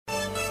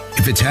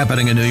If it's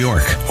happening in New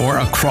York or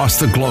across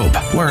the globe,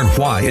 learn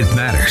why it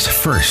matters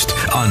first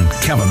on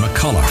Kevin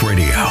McCullough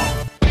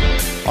Radio.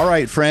 All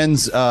right,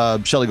 friends,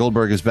 Shelley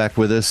Goldberg is back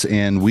with us,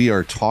 and we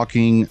are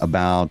talking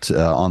about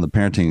on the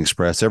Parenting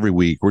Express every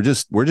week. We're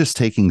just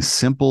taking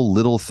simple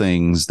little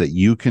things that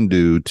you can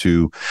do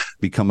to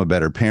become a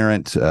better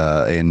parent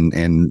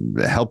and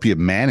help you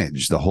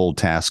manage the whole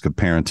task of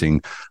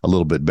parenting a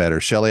little bit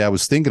better. Shelley, I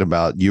was thinking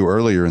about you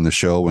earlier in the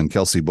show when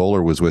Kelsey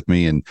Bowler was with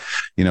me, and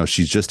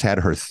she's just had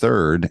her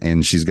third,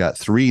 and she's got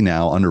 3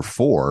 now under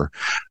 4.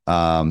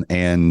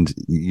 And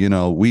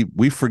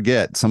we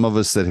forget, some of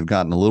us that have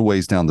gotten a little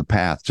ways down the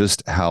path,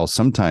 just how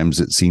sometimes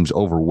it seems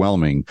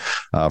overwhelming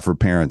for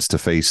parents to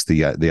face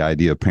the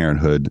idea of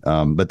parenthood.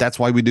 But that's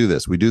why we do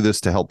this. We do this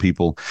to help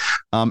people.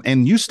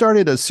 And you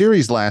started a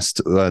series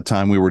last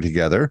time we were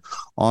together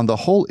on the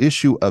whole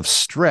issue of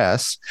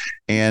stress.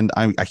 And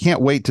I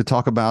can't wait to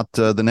talk about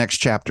the next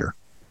chapter.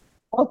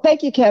 Well,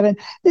 thank you, Kevin.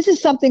 This is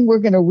something we're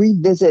going to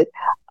revisit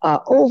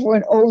over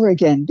and over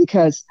again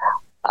because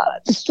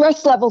the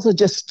stress levels are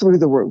just through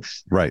the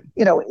roof. Right.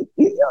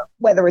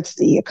 Whether it's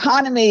the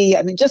economy,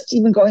 just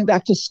even going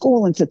back to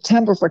school in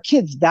September for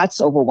kids, that's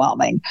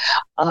overwhelming.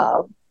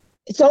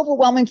 It's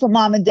overwhelming for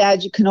mom and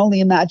dad. You can only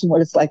imagine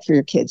what it's like for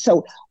your kids.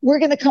 So we're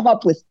going to come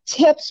up with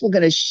tips. We're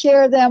going to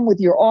share them with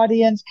your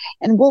audience,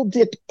 and we'll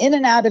dip in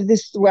and out of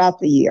this throughout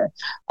the year.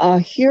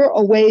 Here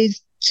are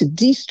ways to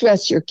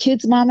de-stress your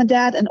kids, mom and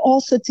dad, and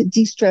also to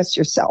de-stress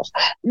yourself.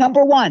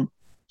 Number 1,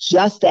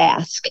 just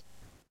ask.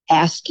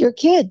 Ask your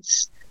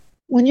kids.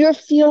 When you're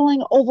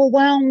feeling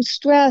overwhelmed,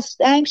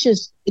 stressed,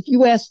 anxious, if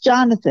you ask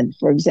Jonathan,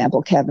 for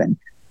example, Kevin,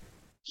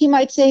 he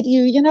might say to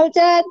you,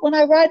 Dad, when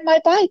I ride my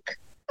bike,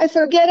 I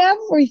forget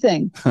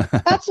everything.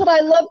 That's what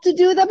I love to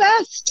do the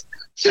best.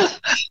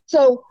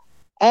 So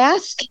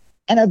ask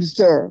and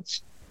observe.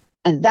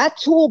 And that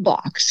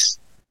toolbox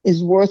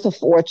is worth a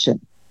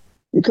fortune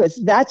because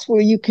that's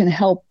where you can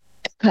help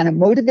kind of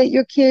motivate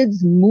your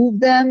kids, move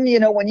them.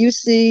 When you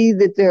see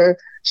that they're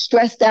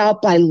stressed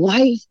out by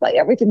life, by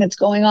everything that's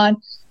going on,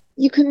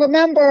 you can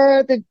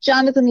remember that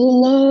Jonathan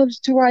loves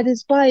to ride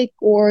his bike,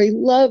 or he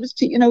loves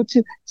to,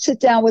 to sit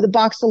down with a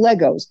box of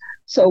Legos.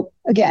 So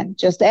again,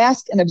 just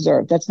ask and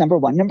observe. That's number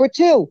 1. Number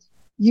 2,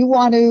 you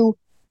want to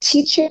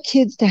teach your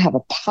kids to have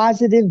a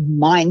positive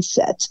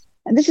mindset.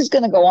 And this is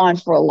going to go on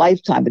for a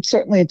lifetime, but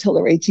certainly until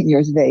they're 18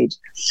 years of age.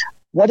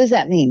 What does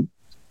that mean?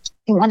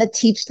 You want to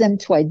teach them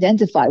to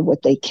identify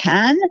what they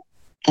can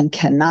and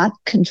cannot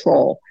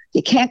control.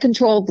 You can't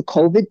control the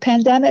COVID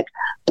pandemic,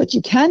 but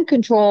you can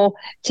control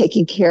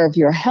taking care of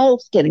your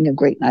health, getting a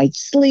great night's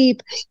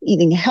sleep,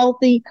 eating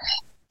healthy.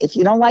 If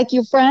you don't like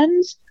your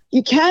friends,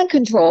 you can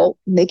control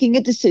making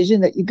a decision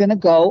that you're going to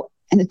go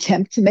and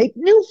attempt to make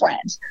new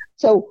friends.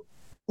 So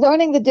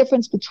learning the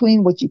difference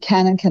between what you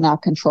can and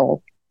cannot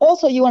control.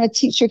 Also, you want to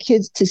teach your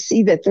kids to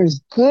see that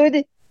there's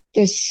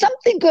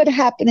something good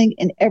happening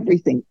in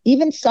everything,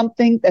 even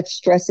something that's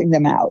stressing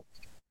them out.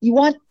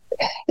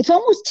 It's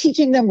almost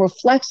teaching them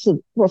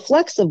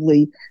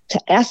reflexively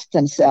to ask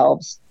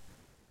themselves,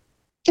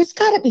 there's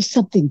got to be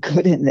something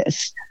good in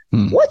this.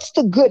 What's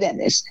the good in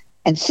this?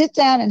 And sit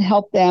down and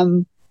help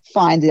them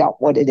find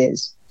out what it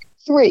is.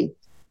 3,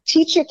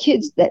 teach your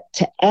kids that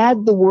to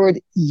add the word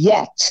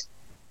yet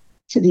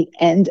to the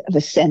end of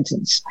a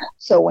sentence.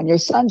 So when your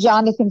son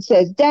Jonathan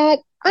says, Dad,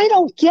 I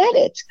don't get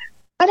it.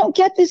 I don't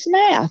get this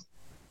math.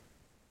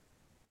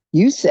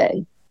 You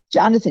say,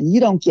 Jonathan, you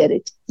don't get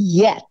it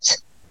yet.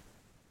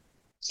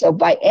 So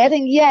by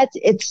adding yet,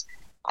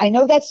 I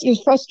know you're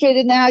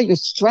frustrated now, you're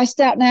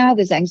stressed out now,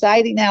 there's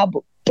anxiety now,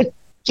 but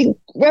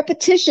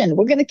repetition,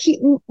 we're going to keep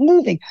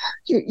moving.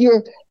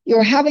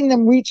 You're having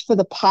them reach for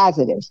the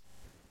positive.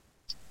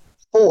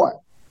 4,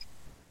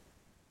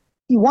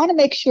 you want to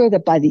make sure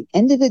that by the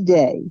end of the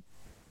day,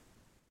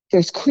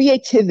 there's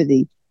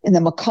creativity in the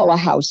McCullough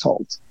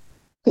household,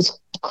 because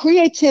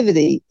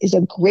creativity is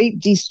a great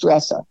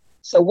de-stressor.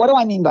 So what do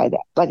I mean by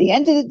that? By the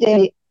end of the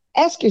day,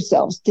 ask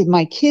yourselves, did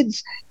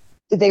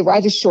they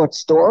write a short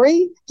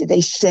story? Did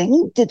they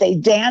sing? Did they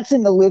dance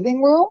in the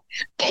living room?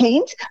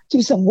 Paint?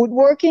 Do some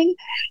woodworking?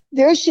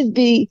 There should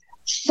be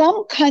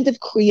some kind of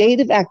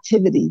creative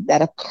activity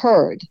that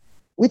occurred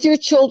with your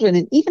children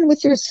and even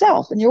with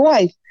yourself and your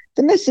wife,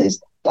 the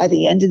missus, by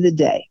the end of the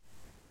day.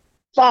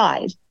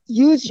 5,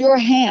 use your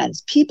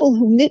hands. People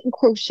who knit and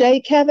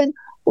crochet, Kevin,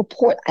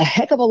 report a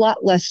heck of a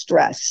lot less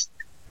stress.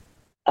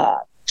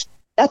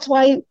 That's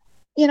why,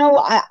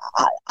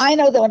 I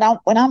know that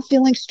when I'm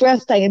feeling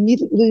stressed, I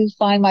immediately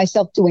find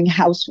myself doing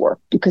housework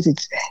because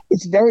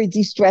it's very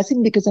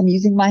de-stressing because I'm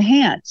using my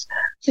hands.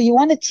 So you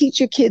want to teach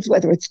your kids,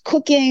 whether it's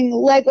cooking,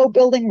 Lego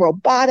building,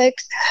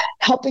 robotics,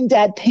 helping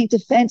dad paint a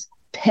fence,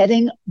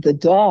 petting the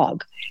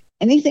dog.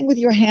 Anything with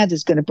your hands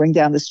is going to bring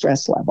down the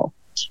stress level.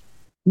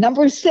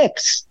 Number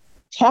 6,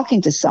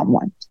 talking to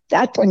someone.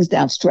 That brings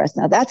down stress.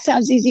 Now, that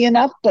sounds easy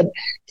enough, but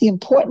the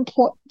important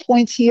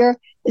point here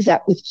is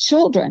that with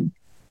children,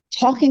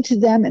 talking to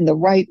them in the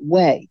right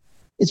way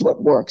is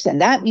what works.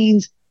 And that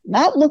means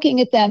not looking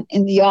at them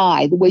in the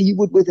eye the way you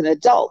would with an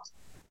adult,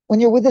 When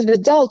you're with an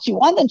adult, you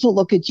want them to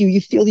look at you. You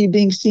feel you're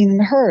being seen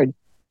and heard.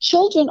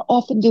 Children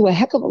often do a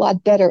heck of a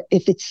lot better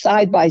if it's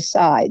side by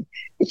side.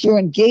 If you're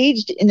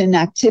engaged in an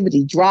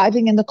activity,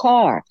 driving in the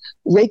car,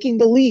 raking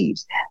the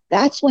leaves,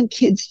 that's when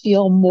kids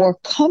feel more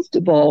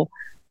comfortable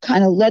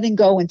kind of letting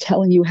go and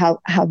telling you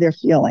how they're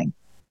feeling.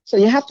 So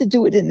you have to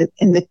do it in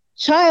the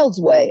child's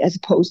way as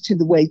opposed to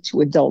the way two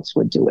adults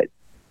would do it.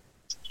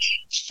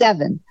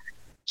 7,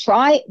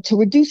 try to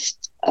reduce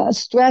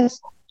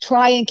stress.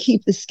 Try and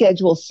keep the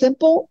schedule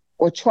simple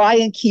or try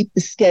and keep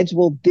the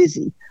schedule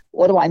busy.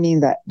 What do I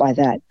mean by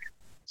that?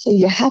 So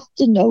you have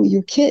to know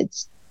your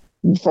kids.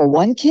 For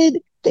one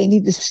kid, they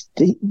need the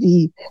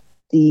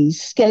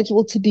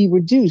schedule to be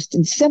reduced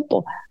and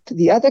simple. For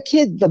the other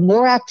kid, the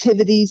more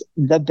activities,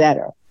 the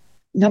better.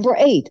 Number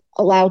 8,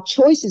 allow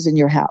choices in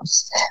your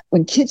house.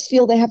 When kids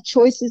feel they have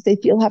choices, they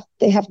feel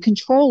they have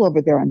control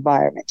over their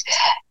environment.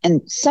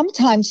 And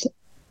sometimes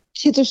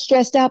kids are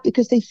stressed out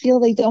because they feel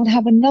they don't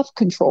have enough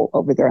control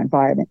over their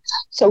environment.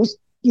 So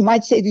you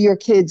might say to your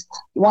kids,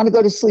 you want to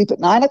go to sleep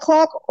at 9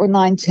 o'clock or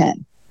 9:10?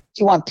 Do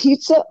you want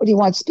pizza or do you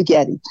want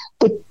spaghetti?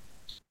 But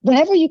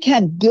whenever you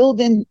can,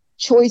 build in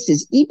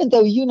choices, even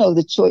though you know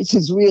the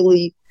choices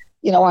really,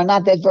 are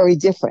not that very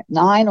different.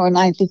 9 or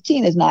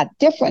 9:15 is not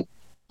different.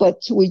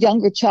 But to a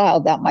younger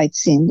child, that might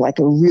seem like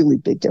a really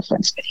big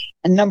difference.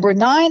 And number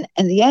 9,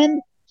 in the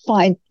end,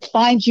 find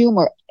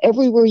humor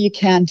everywhere you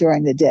can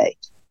during the day,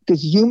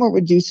 because humor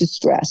reduces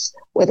stress,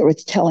 whether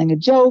it's telling a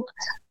joke,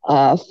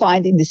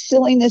 finding the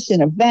silliness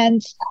in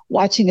events,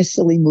 watching a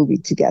silly movie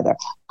together.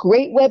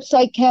 Great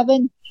website,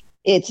 Kevin.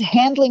 It's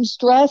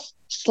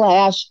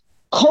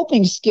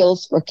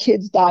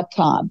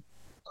handlingstress/copingskillsforkids.com.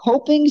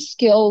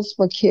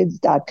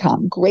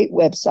 Copingskillsforkids.com. Great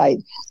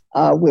website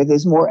where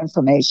there's more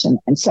information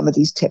and some of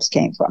these tips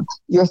came from.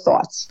 Your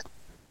thoughts?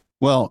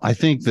 Well, I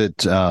think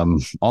that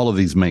all of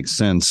these make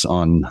sense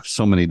on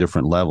so many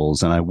different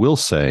levels. And I will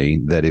say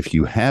that if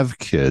you have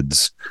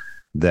kids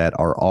that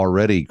are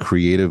already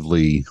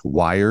creatively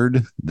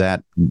wired,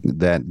 that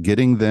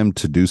getting them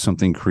to do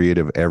something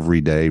creative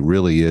every day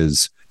really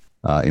is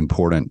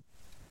important.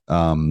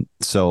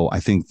 So I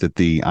think that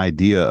the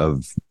idea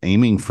of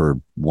aiming for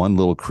one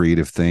little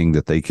creative thing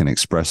that they can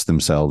express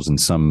themselves in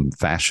some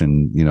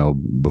fashion,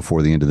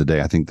 before the end of the day,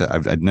 I think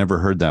that I'd never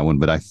heard that one,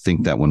 but I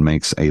think that one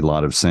makes a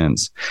lot of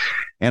sense.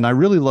 And I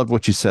really love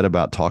what you said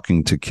about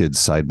talking to kids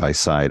side by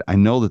side. I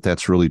know that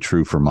that's really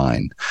true for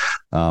mine.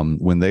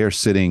 When they are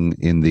sitting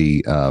in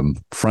the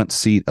front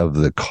seat of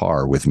the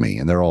car with me,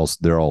 and they're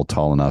all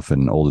tall enough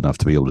and old enough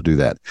to be able to do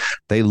that,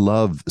 they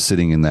love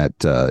sitting in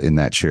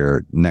that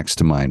chair next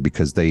to mine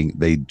because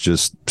they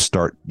just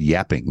start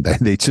yapping.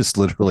 They just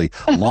literally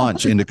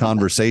launch into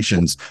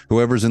conversations.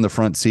 Whoever's in the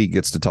front seat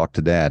gets to talk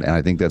to dad, and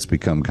I think that's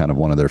become kind of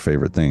one of their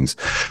favorite things.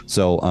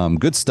 So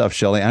good stuff,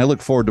 Shelley. I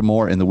look forward to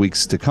more in the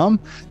weeks to come.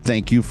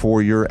 Thank you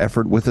for your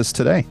effort with us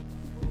today.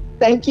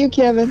 Thank you,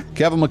 Kevin.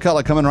 Kevin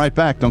McCullough coming right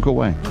back. Don't go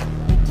away.